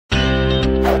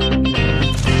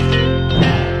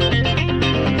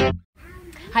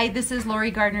Hi, this is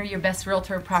Lori Gardner, your best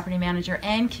realtor, property manager,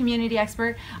 and community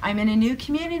expert. I'm in a new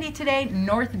community today,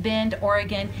 North Bend,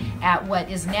 Oregon, at what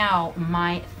is now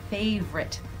my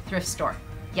favorite thrift store.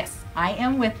 Yes, I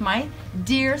am with my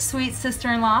dear sweet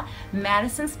sister-in-law,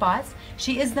 Madison Spots.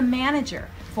 She is the manager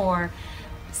for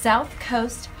South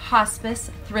Coast Hospice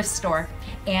Thrift Store,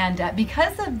 and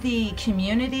because of the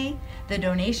community, the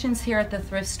donations here at the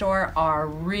thrift store are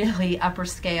really upper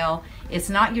scale. It's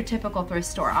not your typical thrift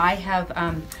store. I have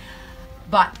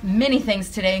bought many things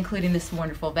today, including this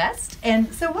wonderful vest.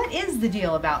 And so what is the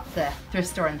deal about the thrift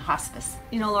store and hospice?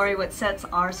 You know, Lori, what sets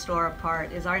our store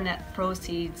apart is our net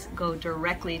proceeds go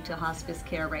directly to hospice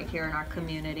care right here in our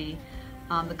community.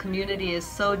 The community is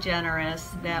so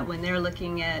generous that when they're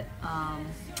looking at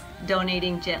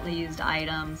donating gently used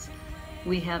items,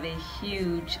 we have a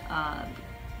huge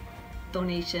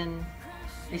donation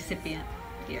recipient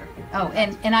here. Oh,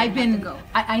 and I've been,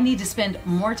 I need to spend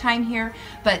more time here,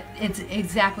 but it's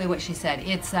exactly what she said.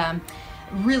 It's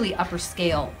really upper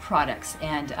scale products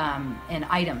and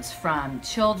items, from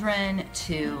children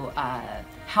to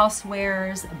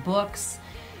housewares, books,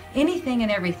 anything and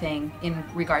everything in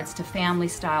regards to family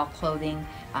style clothing.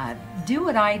 Do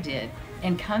what I did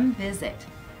and come visit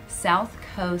South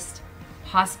Coast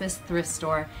Hospice Thrift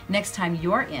Store next time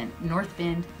you're in North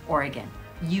Bend, Oregon.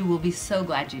 You will be so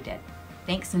glad you did.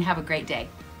 Thanks and have a great day.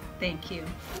 Thank you.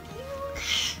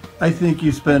 I think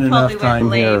you spent enough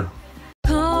time here.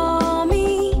 Call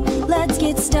me, let's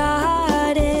get started.